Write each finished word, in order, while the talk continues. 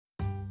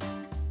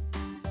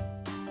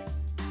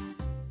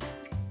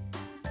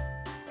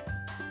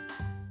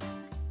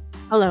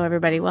Hello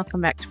everybody, welcome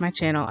back to my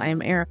channel. I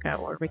am Erica,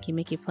 or Ricky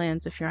Mickey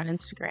Plans if you're on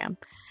Instagram,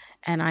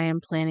 and I am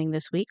planning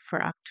this week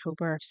for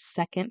October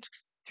 2nd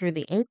through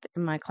the 8th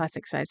in my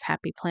classic size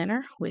happy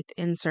planner with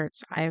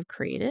inserts I have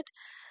created.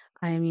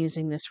 I am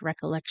using this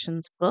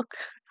Recollections book.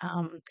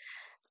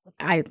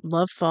 I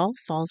love fall,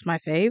 fall's my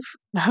fave,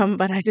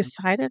 but I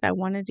decided I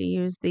wanted to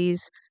use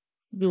these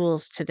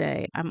jewels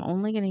today. I'm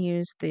only going to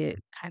use the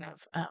kind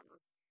of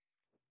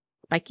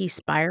spiky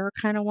spire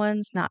kind of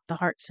ones, not the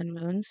hearts and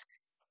moons.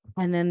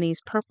 And then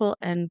these purple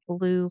and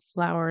blue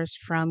flowers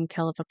from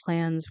Califa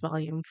Plans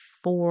Volume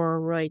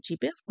 4 Roy G.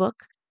 Biv book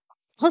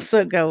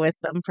also go with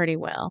them pretty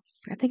well.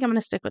 I think I'm going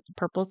to stick with the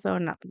purples though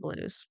and not the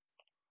blues.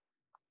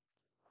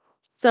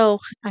 So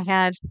I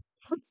had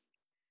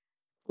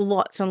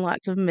lots and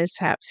lots of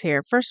mishaps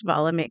here. First of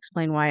all, let me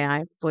explain why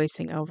I'm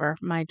voicing over.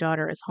 My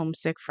daughter is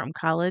homesick from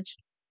college,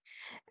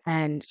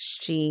 and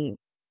she's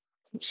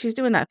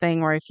doing that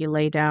thing where if you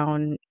lay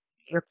down,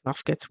 your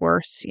cough gets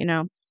worse, you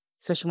know?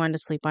 So she wanted to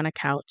sleep on a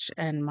couch,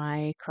 and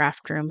my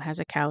craft room has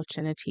a couch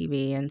and a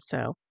TV, and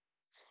so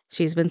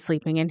she's been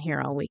sleeping in here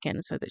all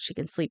weekend so that she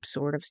can sleep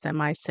sort of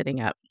semi sitting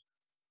up.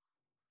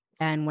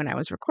 And when I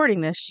was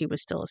recording this, she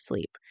was still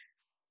asleep.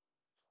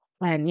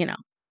 And,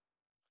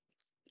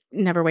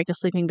 never wake a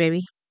sleeping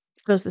baby.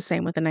 Goes the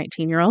same with a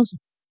 19-year-old.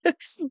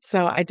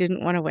 So I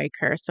didn't want to wake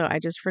her. So I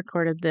just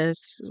recorded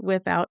this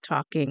without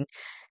talking.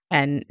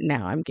 And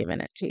now I'm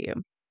giving it to you.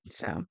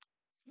 So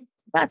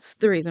that's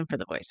the reason for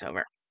the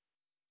voiceover.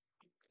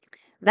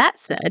 That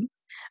said,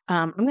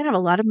 I'm going to have a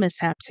lot of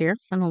mishaps here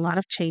and a lot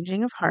of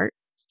changing of heart.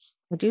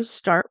 I do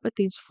start with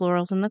these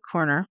florals in the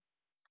corner,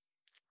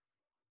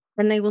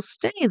 and they will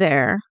stay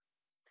there.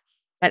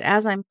 But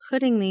as I'm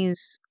putting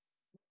these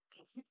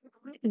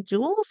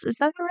jewels, is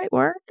that the right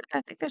word?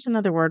 I think there's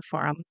another word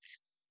for them.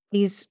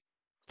 These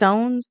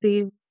stones,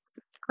 these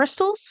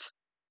crystals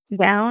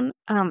down,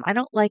 I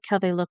don't like how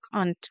they look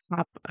on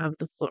top of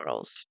the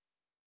florals,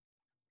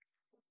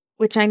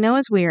 which I know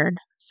is weird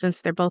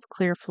since they're both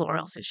clear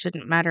florals. It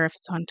shouldn't matter if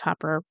it's on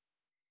top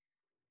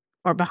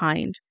or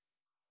behind.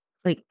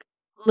 Like,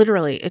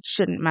 literally, it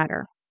shouldn't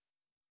matter.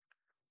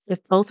 If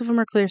both of them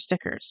are clear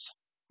stickers,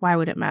 why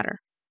would it matter?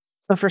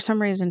 But for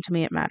some reason, to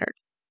me, it mattered.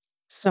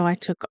 So I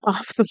took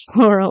off the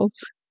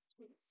florals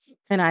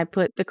and I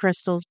put the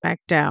crystals back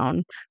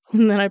down,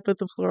 and then I put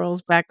the florals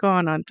back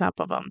on top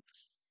of them.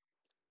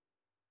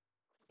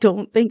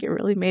 Don't think it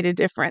really made a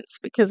difference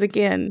because,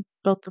 again,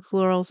 both the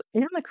florals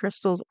and the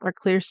crystals are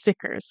clear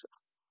stickers.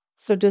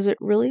 So does it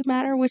really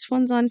matter which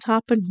one's on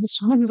top and which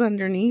one's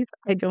underneath?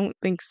 I don't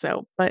think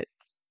so, but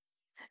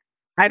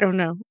I don't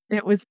know.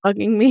 It was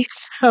bugging me,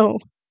 so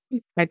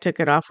I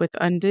took it off with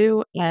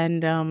undo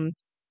and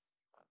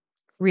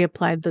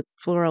reapplied the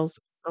florals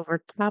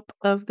over top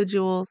of the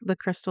jewels, the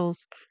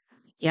crystals.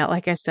 Yeah,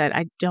 like I said,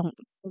 I don't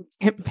think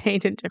it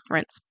made a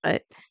difference,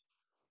 but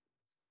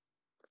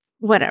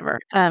whatever.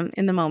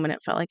 In the moment,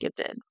 it felt like it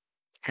did.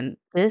 And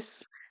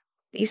these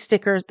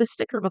stickers, the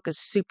sticker book is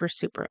super,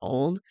 super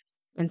old.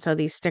 And so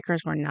these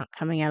stickers were not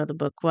coming out of the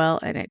book well,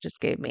 and it just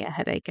gave me a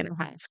headache and a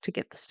half to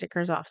get the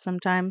stickers off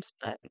sometimes.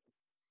 But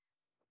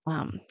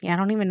yeah, I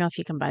don't even know if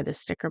you can buy this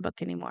sticker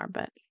book anymore.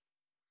 But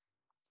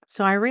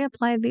so I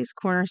reapplied these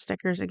corner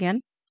stickers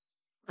again.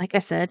 Like I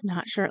said,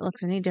 not sure it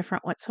looks any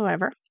different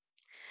whatsoever.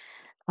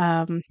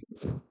 Um,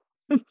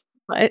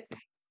 but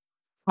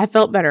I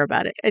felt better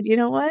about it. And you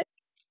know what?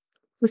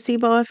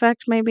 Placebo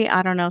effect, maybe?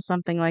 I don't know,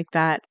 something like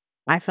that.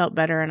 I felt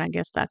better, and I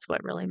guess that's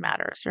what really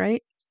matters,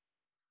 right?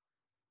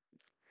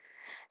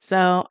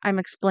 So I'm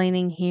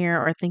explaining here,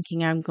 or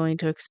thinking I'm going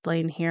to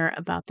explain here,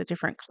 about the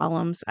different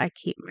columns. I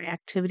keep my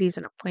activities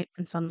and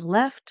appointments on the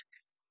left,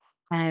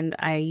 and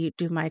I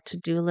do my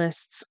to-do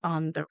lists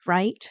on the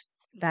right.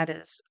 That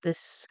is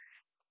this,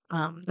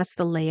 that's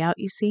the layout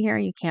you see here.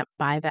 You can't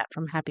buy that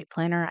from Happy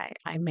Planner.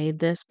 I made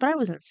this, but I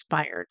was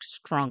inspired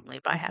strongly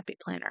by Happy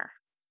Planner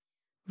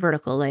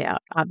vertical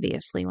layout,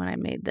 obviously, when I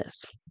made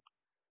this.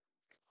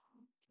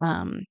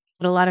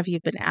 But a lot of you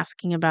have been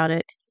asking about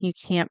it. You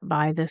can't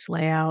buy this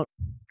layout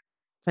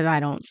because I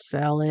don't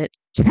sell it.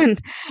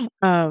 And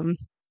but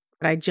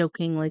I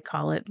jokingly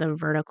call it the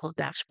vertical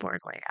dashboard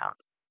layout.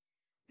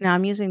 Now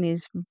I'm using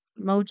these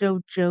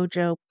Mojo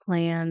Jojo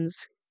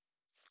Plans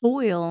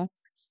foil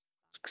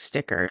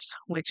stickers,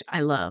 which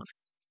I love.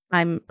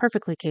 I'm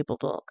perfectly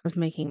capable of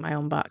making my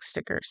own box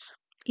stickers.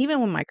 Even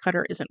when my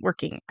cutter isn't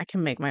working, I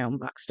can make my own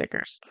box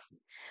stickers.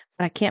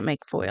 But I can't make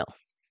foil.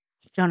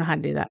 Don't know how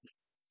to do that.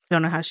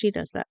 Don't know how she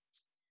does that.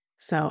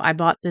 So I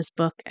bought this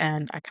book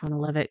and I kind of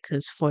love it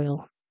because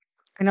foil.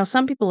 I know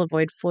some people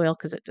avoid foil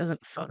because it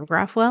doesn't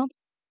photograph well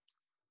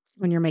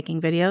when you're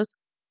making videos.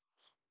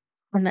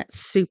 And that's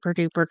super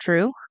duper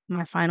true.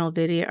 My final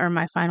video, or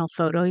my final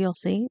photo, you'll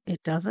see it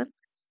doesn't.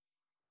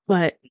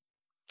 But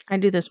I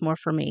do this more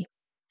for me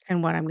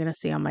and what I'm going to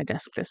see on my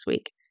desk this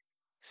week.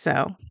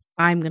 So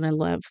I'm going to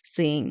love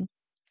seeing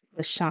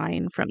the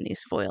shine from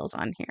these foils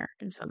on here.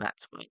 And so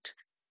that's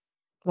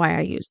why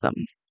I use them.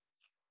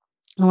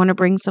 I want to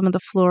bring some of the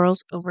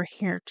florals over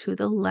here to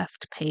the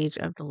left page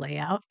of the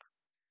layout,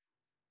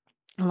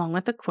 along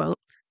with the quote.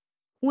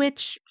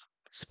 which,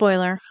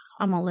 spoiler,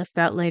 I'm gonna lift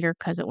that later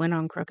because it went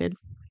on crooked.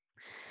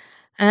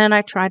 And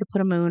I try to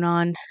put a moon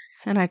on,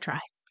 and I try,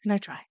 and I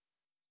try,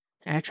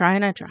 and I try,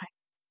 and I try,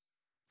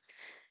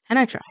 and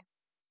I try.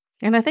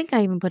 And I think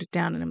I even put it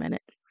down in a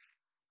minute.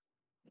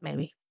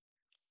 Maybe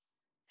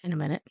in a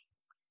minute.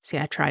 See,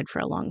 I tried for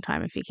a long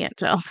time if you can't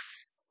tell.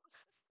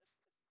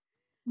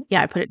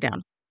 Yeah, I put it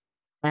down,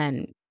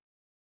 and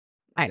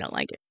I don't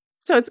like it.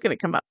 So it's gonna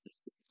come up.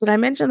 Did I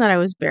mention that I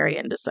was very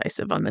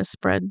indecisive on this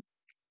spread?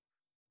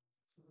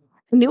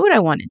 I knew what I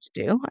wanted to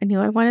do. I knew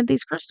I wanted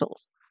these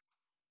crystals.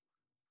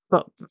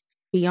 But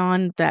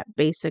beyond that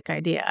basic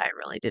idea, I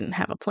really didn't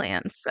have a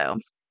plan. So,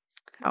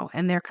 oh,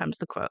 and there comes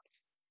the quote.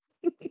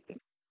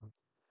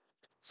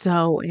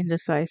 So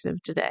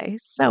indecisive today.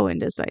 So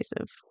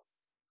indecisive.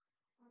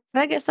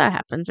 But I guess that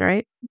happens,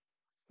 right?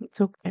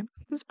 It's okay.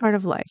 It's part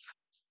of life.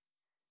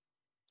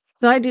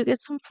 So I do get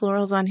some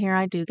florals on here.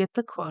 I do get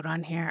the quote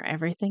on here.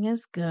 Everything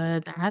is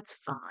good. That's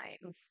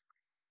fine.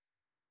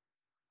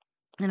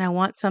 And I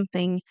want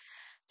something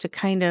to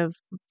kind of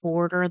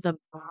border the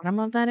bottom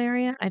of that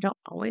area. I don't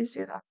always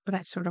do that, but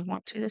I sort of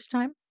want to this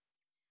time.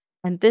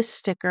 And this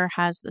sticker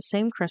has the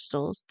same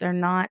crystals. They're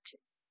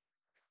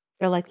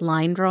like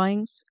line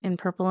drawings in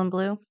purple and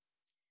blue.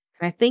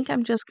 And I think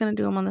I'm just going to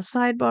do them on the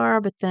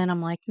sidebar, but then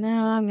I'm like, no,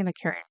 I'm going to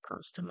carry it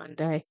across to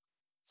Monday.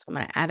 So I'm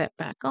going to add it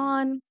back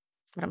on,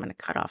 but I'm going to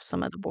cut off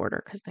some of the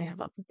border because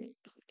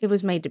it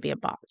was made to be a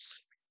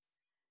box.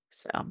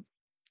 So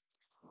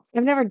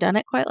I've never done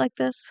it quite like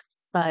this,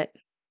 but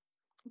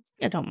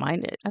I don't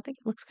mind it. I think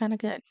it looks kind of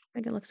good. I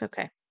think it looks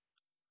okay.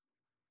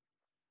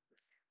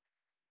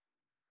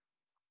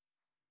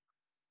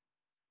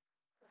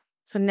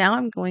 So now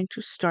I'm going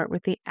to start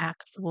with the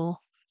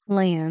actual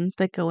plans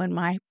that go in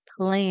my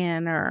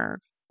planner.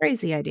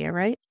 Crazy idea,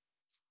 right?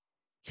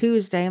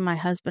 Tuesday, my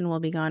husband will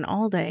be gone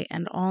all day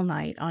and all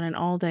night on an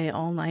all day,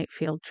 all night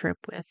field trip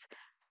with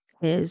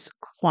his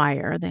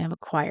choir. They have a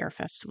choir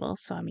festival,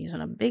 so I'm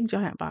using a big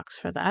giant box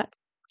for that.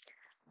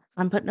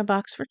 I'm putting a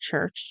box for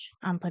church.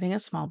 I'm putting a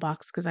small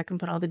box because I can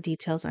put all the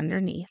details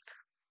underneath.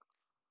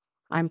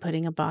 I'm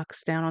putting a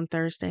box down on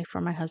Thursday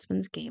for my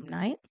husband's game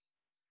night.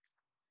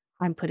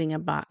 I'm putting a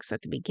box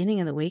at the beginning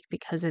of the week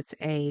because it's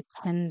a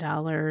 $10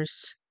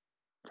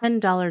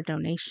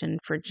 donation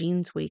for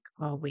Jeans Week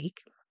all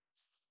week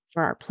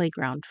for our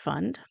playground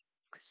fund.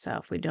 So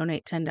if we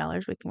donate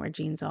 $10, we can wear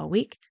jeans all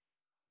week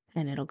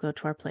and it'll go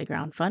to our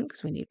playground fund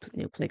because we need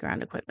new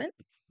playground equipment.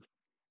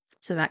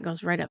 So that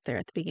goes right up there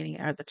at the beginning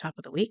or the top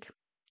of the week.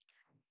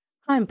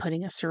 I'm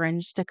putting a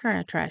syringe sticker and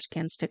a trash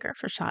can sticker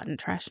for shot and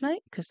trash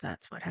night because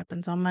that's what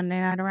happens on Monday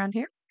night around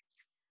here.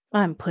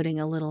 I'm putting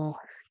a little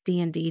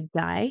D&D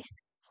die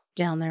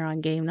down there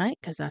on game night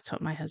because that's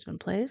what my husband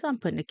plays. I'm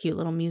putting a cute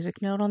little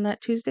music note on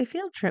that Tuesday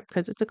field trip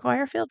because it's a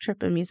choir field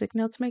trip and music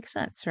notes make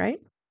sense, right?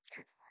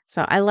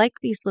 So I like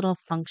these little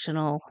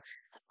functional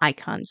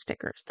icon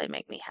stickers. They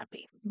make me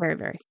happy. Very,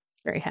 very,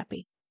 very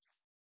happy.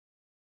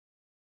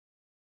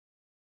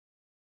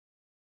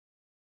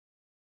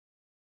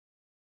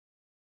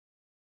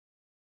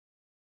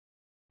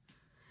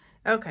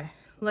 Okay,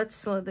 let's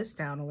slow this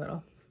down a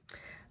little.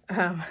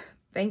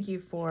 Thank you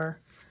for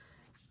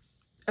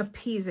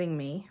appeasing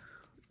me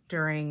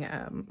during,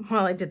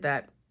 while I did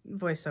that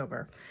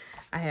voiceover.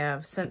 I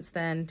have since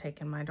then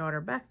taken my daughter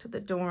back to the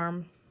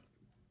dorm.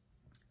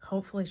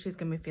 Hopefully she's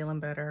going to be feeling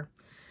better.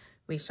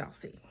 We shall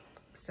see.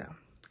 So,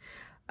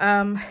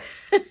 and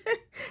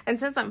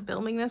since I'm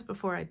filming this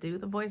before I do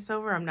the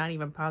voiceover, I'm not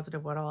even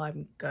positive what all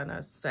I'm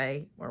gonna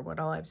say or what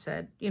all I've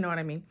said. You know what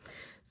I mean?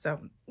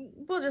 So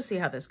we'll just see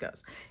how this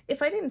goes.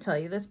 If I didn't tell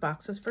you, this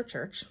box is for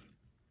church.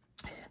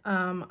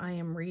 I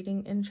am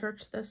reading in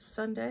church this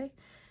Sunday,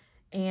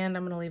 and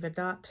I'm going to leave a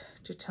dot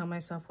to tell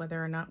myself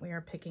whether or not we are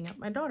picking up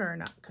my daughter or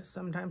not, because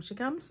sometimes she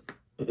comes,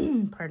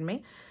 pardon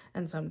me,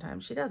 and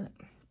sometimes she doesn't.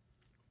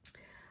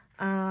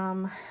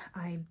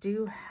 I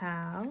do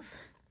have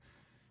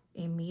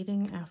a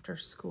meeting after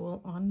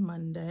school on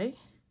Monday,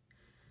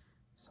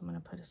 so I'm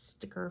going to put a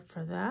sticker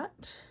for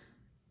that.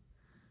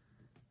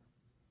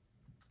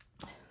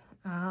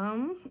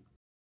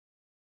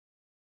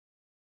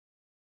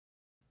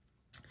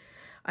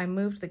 I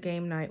moved the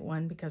game night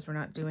one because we're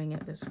not doing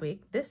it this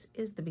week. This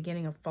is the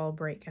beginning of fall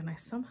break, and I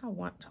somehow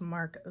want to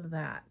mark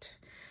that.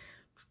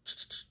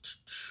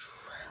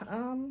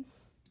 I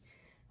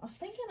was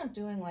thinking of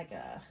doing like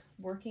a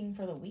working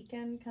for the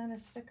weekend kind of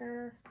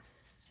sticker.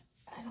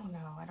 I don't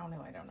know.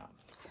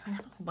 I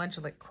have a whole bunch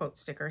of like quote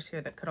stickers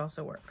here that could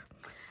also work.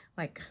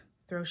 Like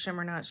throw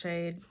shimmer, not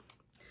shade.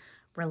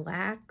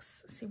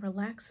 Relax. See,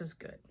 relax is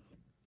good.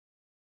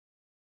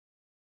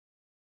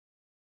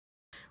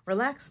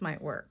 Relax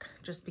might work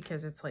just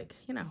because it's like,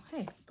 you know,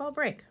 hey, fall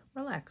break,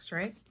 relax,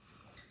 right?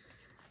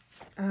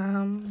 Do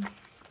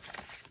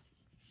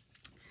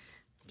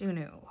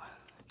know.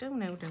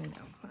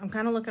 I'm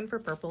kind of looking for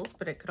purples,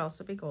 but it could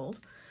also be gold,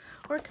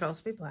 or it could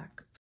also be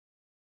black.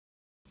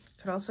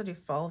 Could also do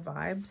fall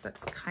vibes.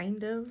 That's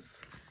kind of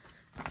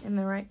in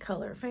the right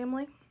color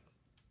family.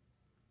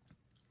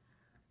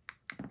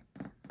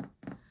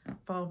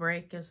 Fall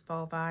break is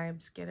fall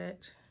vibes, get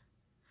it?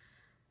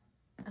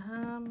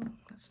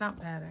 It's not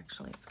bad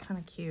actually. It's kind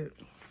of cute.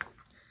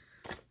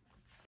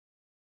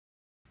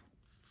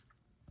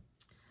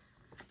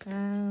 I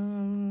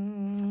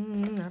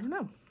don't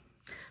know.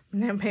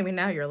 Maybe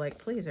now you're like,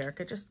 please,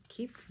 Erica, just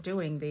keep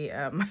doing the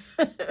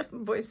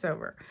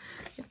voiceover.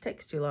 It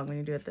takes too long when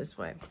you do it this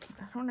way.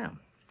 I don't know.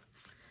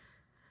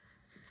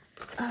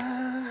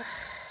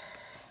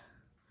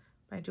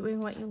 By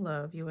doing what you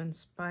love, you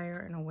inspire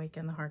and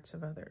awaken the hearts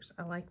of others.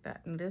 I like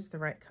that, and it is the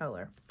right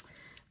color,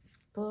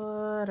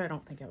 but I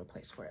don't think I have a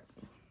place for it.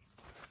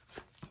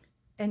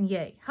 And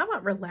yay. How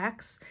about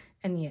relax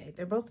and yay?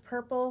 They're both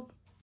purple.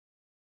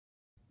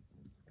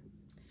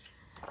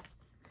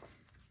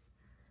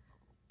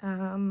 I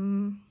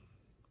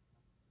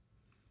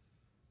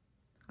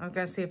was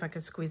gonna see if I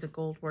could squeeze a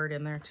gold word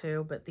in there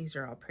too, but these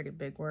are all pretty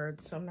big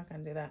words, so I'm not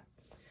gonna do that.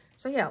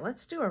 So yeah,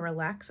 let's do a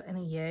relax and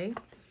a yay,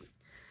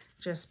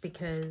 just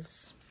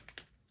because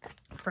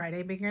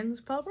Friday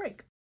begins fall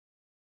break.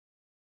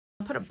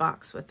 I'll put a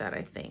box with that,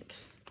 I think,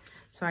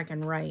 so I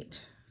can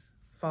write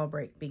fall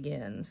break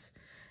begins,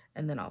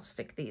 and then I'll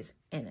stick these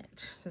in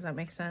it. Does that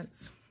make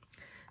sense?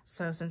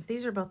 So since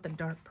these are both the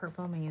dark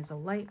purple, I'm gonna use a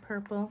light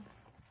purple.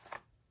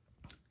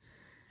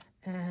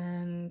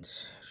 And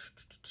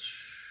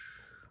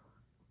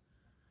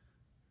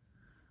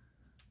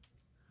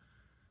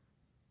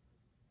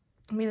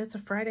I mean, it's a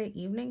Friday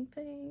evening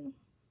thing.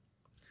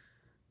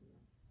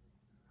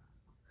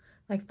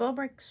 Like fall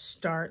break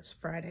starts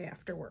Friday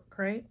after work,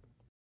 right?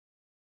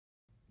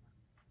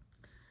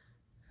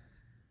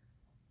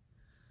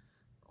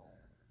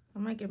 I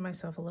might give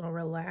myself a little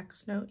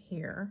relax note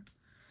here.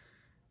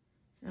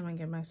 I'm gonna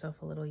give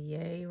myself a little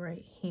yay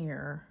right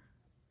here.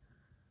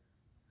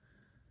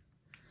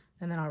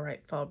 And then I'll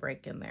write fall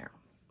break in there.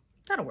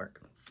 That'll work.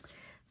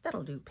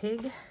 That'll do,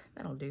 pig.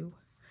 That'll do.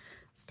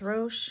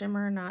 Throw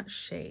shimmer, not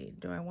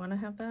shade. Do I want to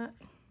have that?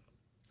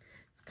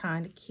 It's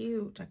kind of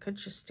cute. I could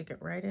just stick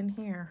it right in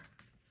here.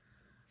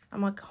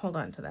 I'm like, hold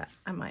on to that.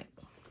 I might.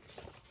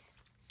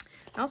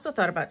 I also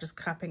thought about just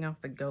copying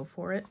off the go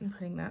for it and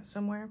putting that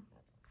somewhere.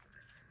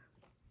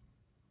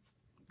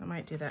 I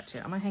might do that too.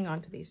 I'm gonna hang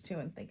on to these two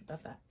and think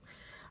about that.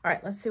 All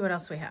right, let's see what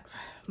else we have.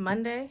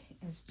 Monday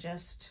is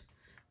just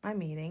my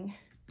meeting.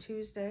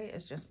 Tuesday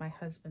is just my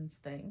husband's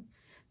thing.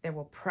 There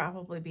will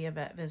probably be a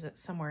vet visit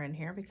somewhere in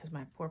here because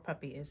my poor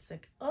puppy is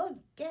sick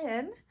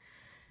again.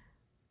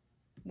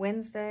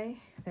 Wednesday,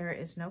 there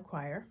is no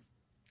choir.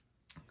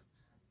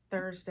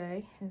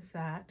 Thursday is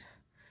that.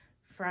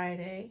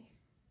 Friday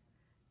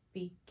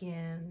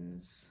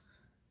begins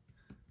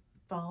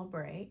fall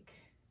break.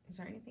 Is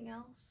there anything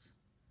else?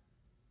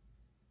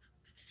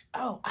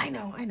 Oh, I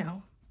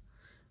know.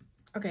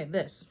 Okay,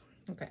 this.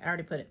 Okay, I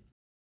already put it.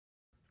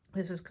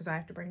 This is because I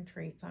have to bring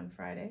treats on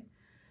Friday.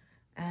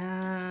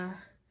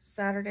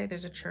 Saturday,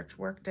 there's a church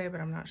work day, but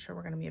I'm not sure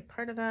we're going to be a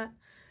part of that.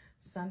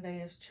 Sunday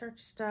is church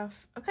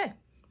stuff. Okay,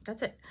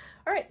 that's it.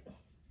 All right,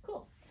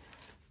 cool.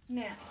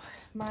 Now,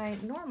 my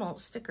normal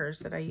stickers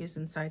that I use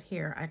inside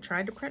here, I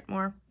tried to print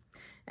more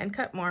and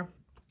cut more,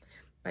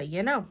 but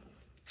you know,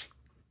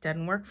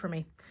 doesn't work for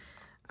me.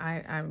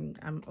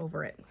 I'm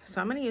over it. So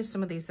I'm going to use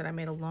some of these that I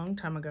made a long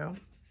time ago.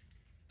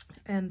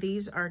 And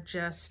these are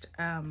just,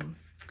 I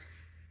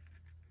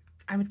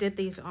did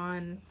these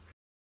on,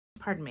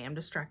 pardon me, I'm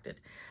distracted.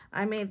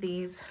 I made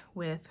these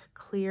with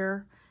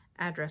clear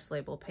address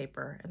label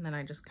paper, and then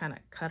I just kind of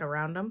cut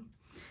around them.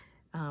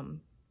 And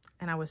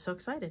I was so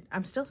excited.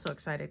 I'm still so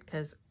excited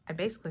because I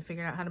basically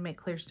figured out how to make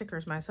clear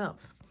stickers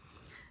myself.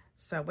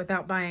 So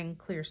without buying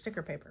clear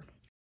sticker paper.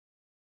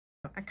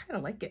 I kind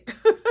of like it.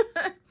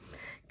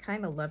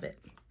 Kind of love it.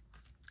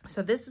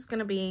 So this is going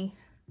to be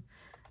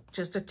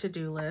just a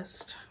to-do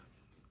list.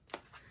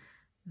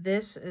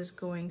 This is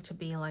going to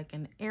be like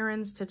an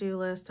errands to-do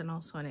list and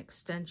also an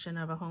extension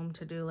of a home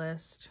to-do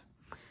list.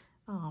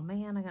 Oh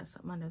man, I got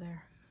something under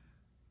there.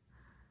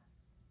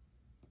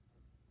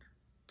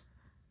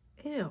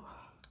 Ew,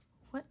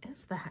 what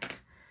is that?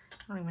 I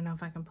don't even know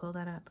if I can pull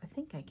that up. I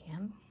think I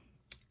can.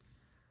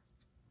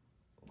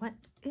 What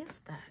is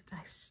that?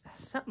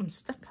 Something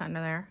stuck under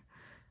there.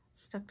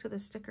 Stuck to the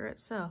sticker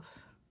itself.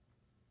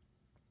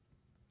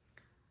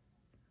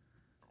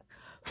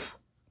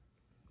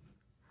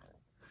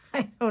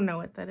 I don't know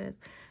what that is.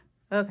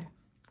 Okay.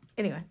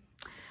 Anyway.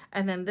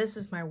 And then this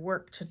is my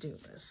work to-do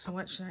list. So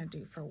what should I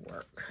do for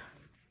work?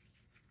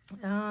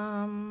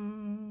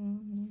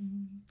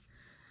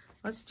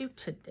 Let's do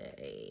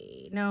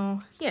today.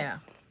 No, yeah.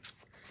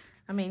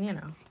 I mean, you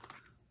know,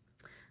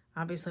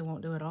 obviously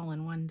won't do it all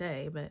in one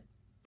day, but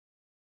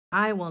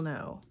I will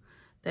know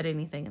that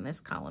anything in this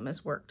column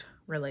is work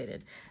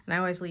related. And I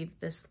always leave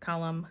this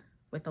column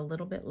with a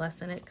little bit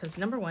less in it because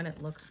number one,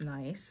 it looks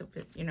nice. If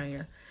it, you know,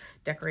 your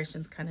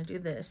decorations kind of do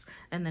this.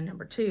 And then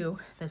number two,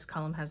 this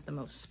column has the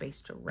most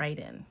space to write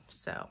in.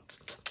 So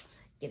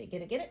get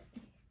it.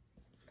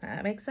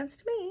 That makes sense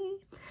to me.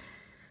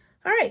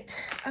 All right.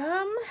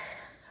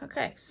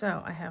 Okay,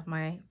 so I have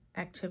my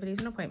activities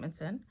and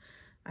appointments in.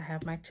 I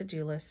have my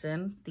to-do lists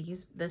in.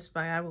 This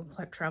I will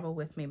travel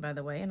with me, by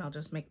the way, and I'll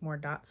just make more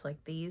dots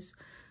like these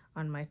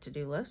on my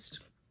to-do list.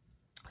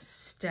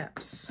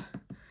 Steps.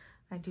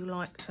 I do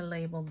like to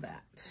label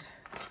that.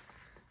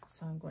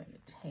 So I'm going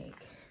to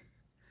take,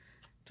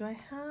 do I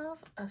have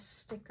a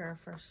sticker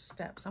for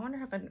steps? I wonder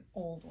if I have an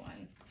old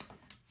one.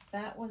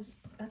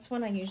 That's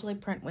one I usually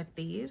print with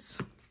these.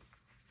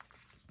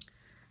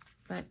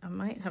 But I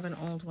might have an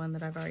old one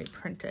that I've already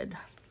printed.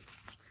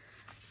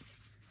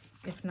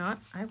 If not,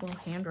 I will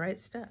handwrite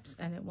steps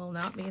and it will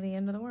not be the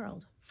end of the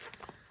world.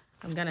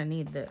 I'm gonna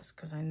need this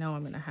because I know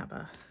I'm gonna have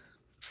a,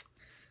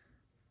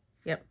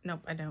 yep,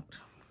 nope, I don't.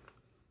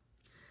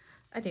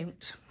 Okay,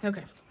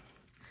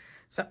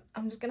 so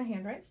I'm just gonna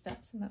handwrite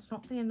steps and that's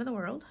not the end of the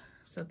world.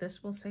 So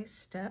this will say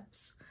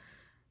steps,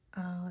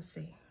 let's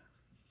see,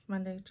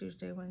 Monday,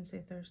 Tuesday,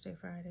 Wednesday, Thursday,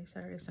 Friday,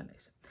 Saturday, Sunday.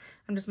 So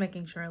I'm just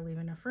making sure I leave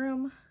enough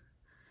room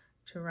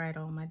to write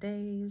all my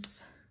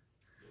days.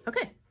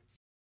 Okay.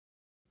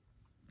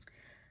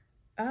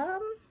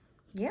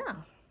 Yeah.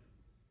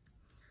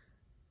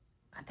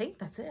 I think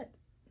that's it.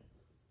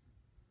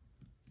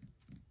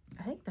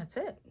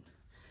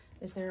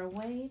 Is there a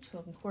way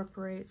to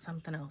incorporate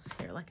something else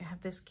here? Like I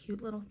have this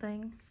cute little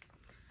thing.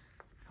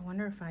 I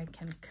wonder if I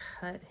can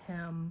cut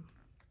him.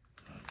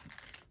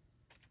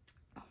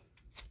 I'm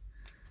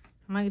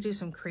gonna do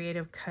some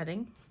creative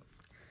cutting.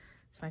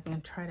 So I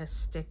can try to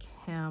stick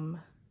him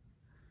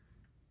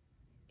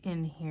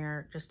in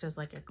here just as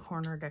like a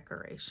corner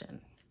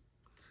decoration.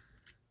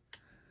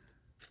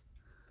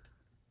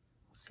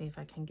 See if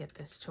I can get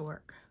this to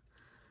work.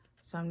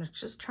 So I'm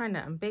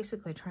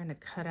basically trying to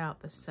cut out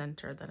the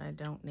center that I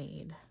don't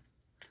need.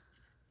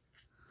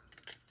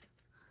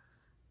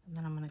 And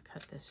then I'm going to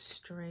cut this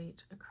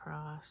straight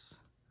across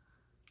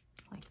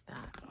like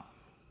that.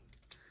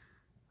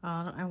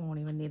 I won't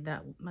even need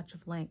that much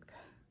of length.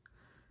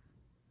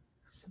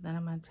 So then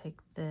I'm going to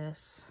take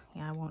this.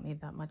 Yeah, I won't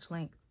need that much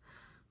length.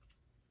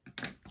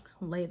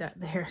 Lay that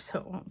there so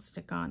it won't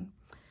stick on.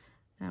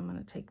 And I'm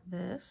going to take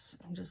this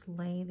and just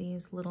lay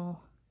these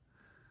little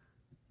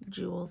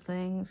jewel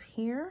things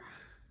here.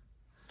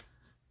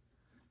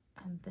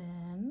 And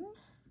then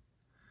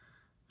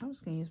I'm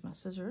just going to use my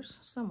scissors.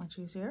 So much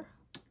easier.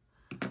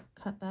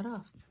 Cut that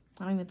off.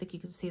 I don't even think you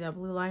can see that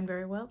blue line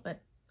very well,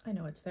 but I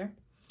know it's there.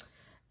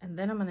 And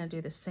then I'm going to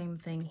do the same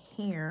thing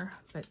here,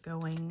 but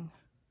going,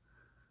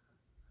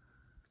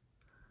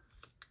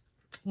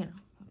 you know,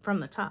 from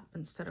the top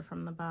instead of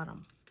from the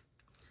bottom.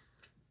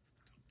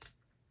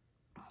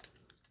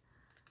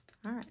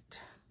 All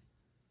right.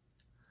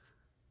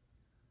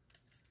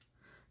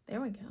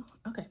 There we go.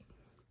 Okay.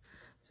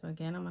 So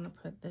again, I'm going to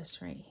put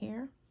this right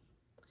here.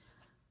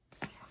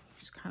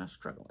 Just kind of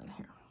struggling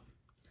here.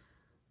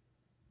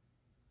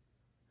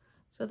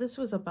 So this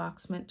was a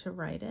box meant to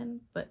write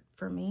in, but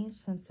for me,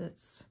 since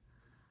it's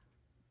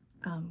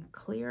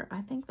clear,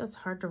 I think that's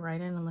hard to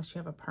write in unless you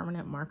have a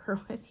permanent marker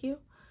with you.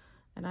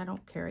 And I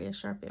don't carry a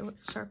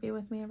Sharpie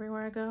with me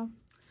everywhere I go.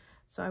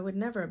 So I would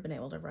never have been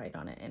able to write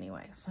on it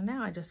anyway. So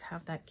now I just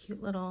have that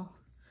cute little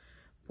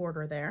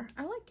border there.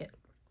 I like it.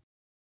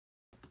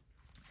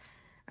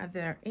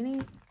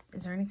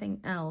 Is there anything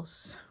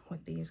else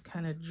with these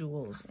kind of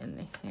jewels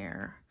in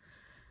here?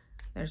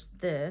 There's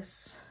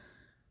this.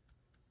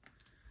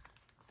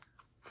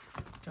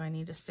 Do I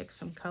need to stick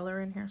some color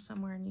in here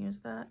somewhere and use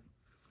that?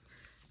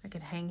 I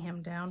could hang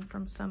him down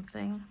from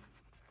something.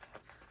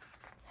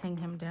 Hang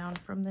him down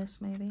from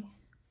this maybe.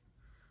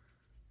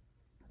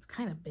 It's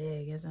kind of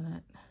big, isn't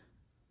it?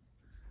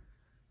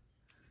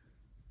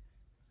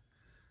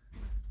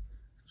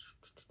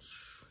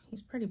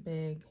 He's pretty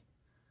big.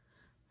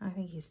 I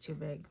think he's too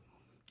big.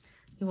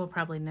 He will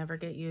probably never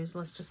get used,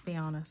 let's just be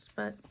honest,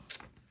 but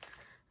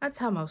that's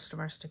how most of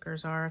our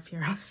stickers are.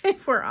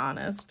 If we're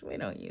honest, we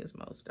don't use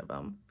most of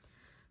them.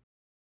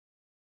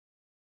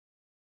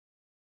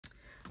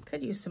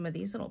 Could use some of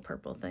these little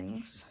purple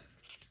things.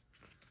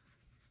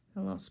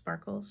 The little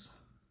sparkles.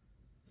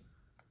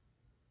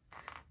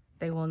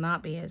 They will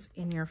not be as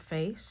in your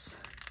face.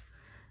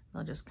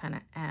 They'll just kind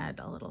of add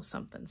a little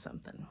something,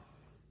 something.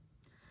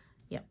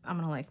 Yep, I'm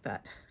gonna like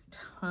that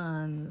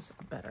tons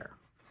better.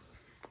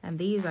 And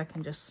these I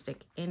can just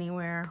stick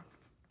anywhere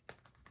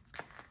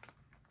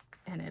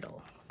and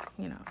it'll,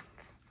 you know,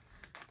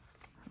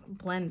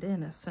 blend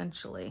in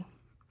essentially.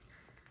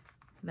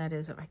 That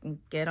is, if I can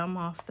get them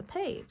off the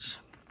page.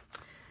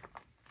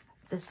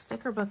 This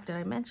sticker book, did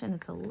I mention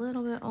it's a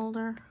little bit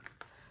older?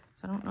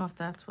 So I don't know if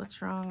that's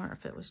what's wrong or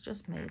if it was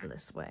just made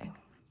this way.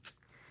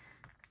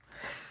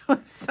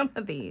 Some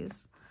of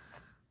these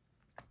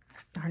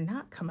are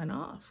not coming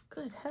off.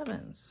 Good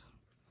heavens.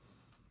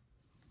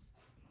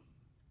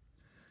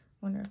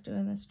 Wonder if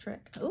doing this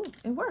trick, oh,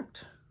 it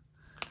worked.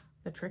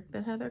 The trick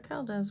that Heather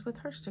Kell does with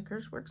her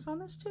stickers works on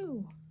this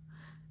too,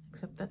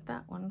 except that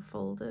that one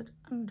folded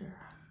under.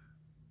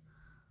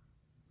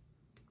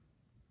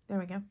 There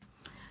we go.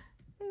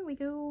 There we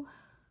go.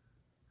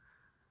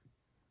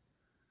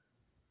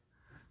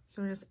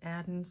 So we're just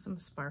adding some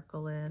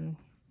sparkle in,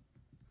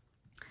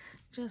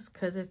 just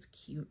because it's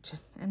cute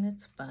and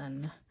it's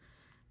fun.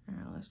 All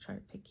right, let's try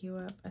to pick you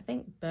up. I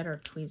think better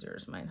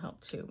tweezers might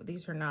help too.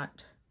 These are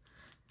not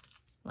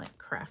like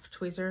craft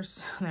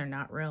tweezers. They're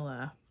not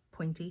real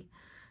pointy,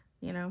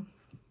 you know.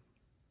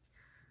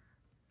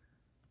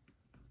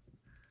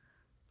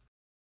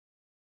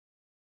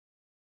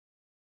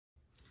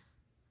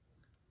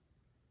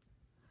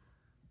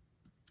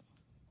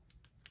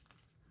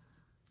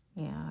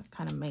 Yeah, I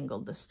kind of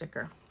mangled the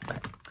sticker,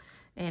 but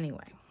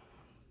anyway.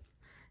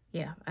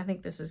 Yeah, I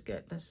think this is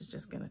good. This is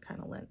just going to kind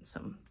of lend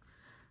some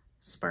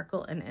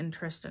sparkle and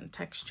interest and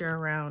texture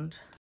around.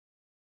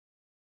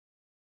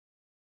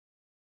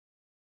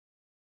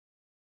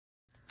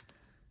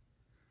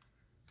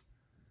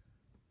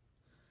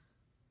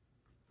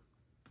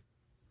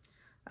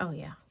 Oh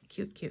yeah,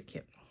 cute, cute,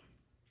 cute.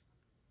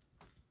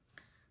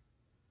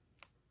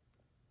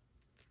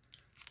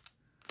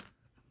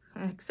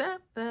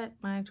 Except that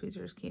my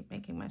tweezers keep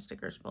making my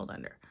stickers fold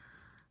under.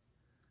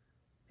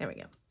 There we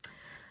go.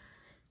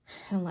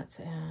 And let's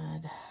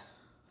add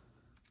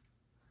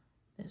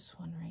this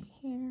one right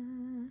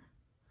here.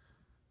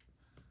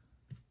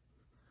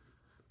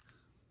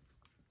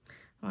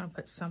 I want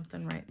to put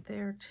something right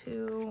there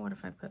too. What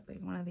if I put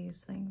like one of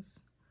these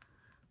things?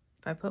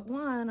 If I put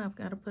one, I've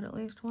got to put at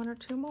least one or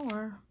two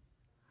more,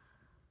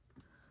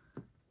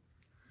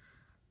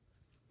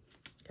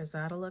 because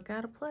that'll look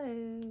out of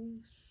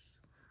place.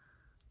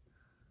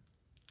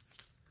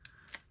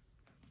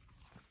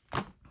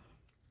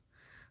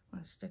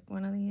 Let's stick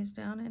one of these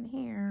down in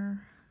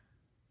here.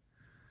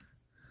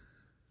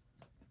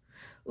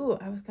 Ooh,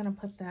 I was gonna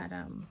put that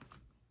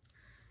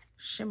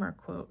shimmer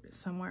quote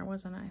somewhere,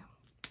 wasn't I?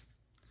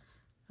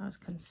 I was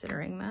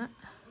considering that.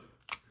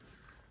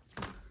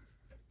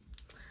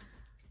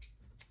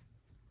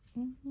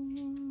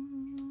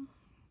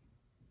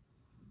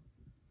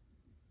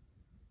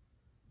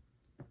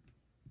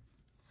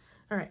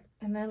 All right,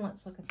 and then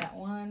let's look at that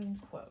one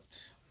quote.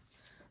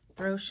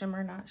 Throw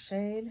shimmer, not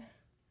shade.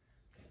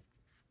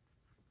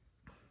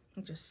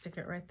 And just stick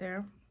it right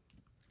there.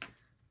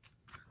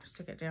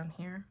 Stick it down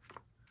here.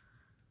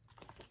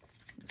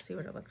 Let's see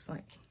what it looks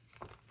like.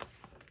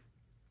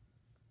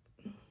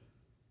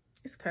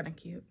 It's kind of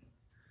cute.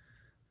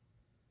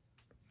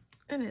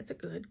 And it's a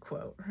good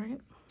quote, right?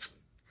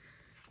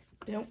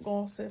 Don't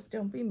gossip,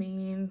 don't be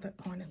mean, that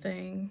kind of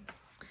thing.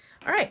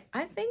 All right,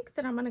 I think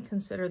that I'm going to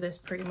consider this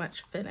pretty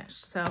much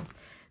finished. So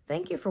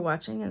thank you for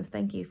watching, and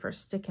thank you for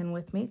sticking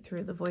with me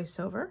through the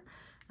voiceover.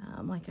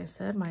 Like I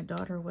said, my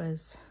daughter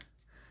was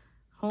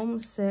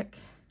homesick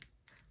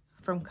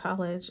from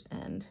college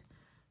and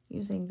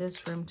using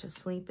this room to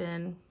sleep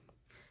in,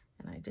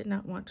 and I did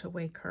not want to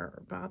wake her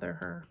or bother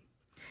her.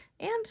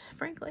 And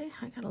frankly,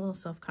 I got a little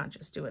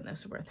self-conscious doing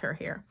this with her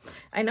here.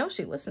 I know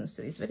she listens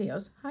to these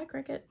videos. Hi,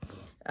 Cricket.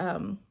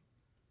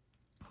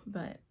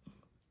 But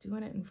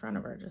doing it in front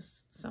of her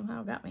just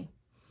somehow got me.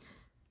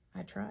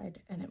 I tried,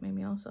 and it made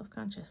me all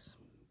self-conscious.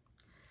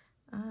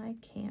 I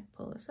can't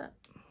pull this up.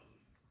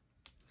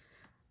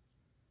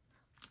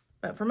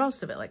 But for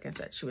most of it, like I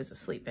said, she was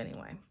asleep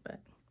anyway. But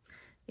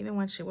even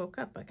when she woke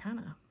up, I kind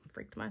of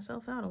freaked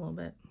myself out a little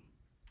bit.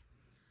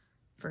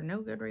 For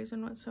no good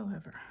reason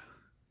whatsoever.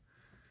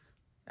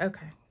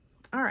 Okay.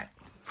 All right.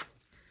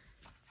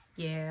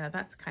 Yeah,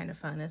 that's kind of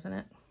fun, isn't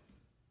it?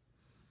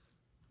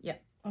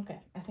 Yep. Okay.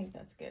 I think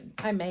that's good.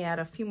 I may add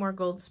a few more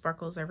gold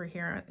sparkles over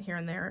here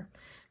and there,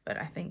 but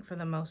I think for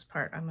the most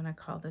part, I'm going to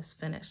call this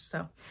finished.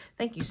 So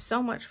thank you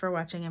so much for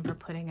watching and for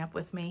putting up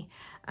with me.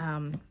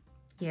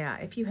 Yeah,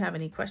 if you have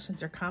any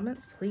questions or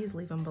comments, please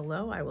leave them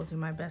below. I will do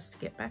my best to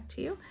get back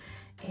to you.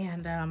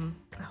 And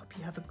I hope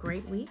you have a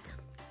great week.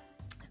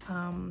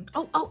 I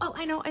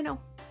know.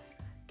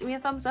 Give me a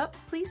thumbs up,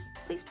 please,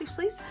 please, please,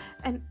 please.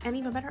 And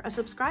even better, a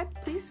subscribe,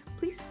 please,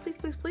 please, please,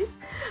 please, please.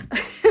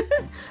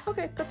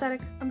 Okay,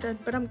 pathetic. I'm done,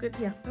 but I'm good.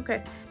 Yeah,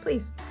 okay,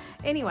 please.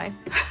 Anyway,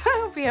 I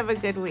hope you have a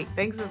good week.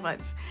 Thanks so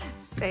much.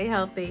 Stay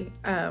healthy,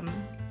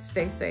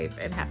 stay safe,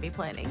 and happy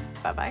planning.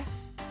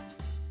 Bye-bye.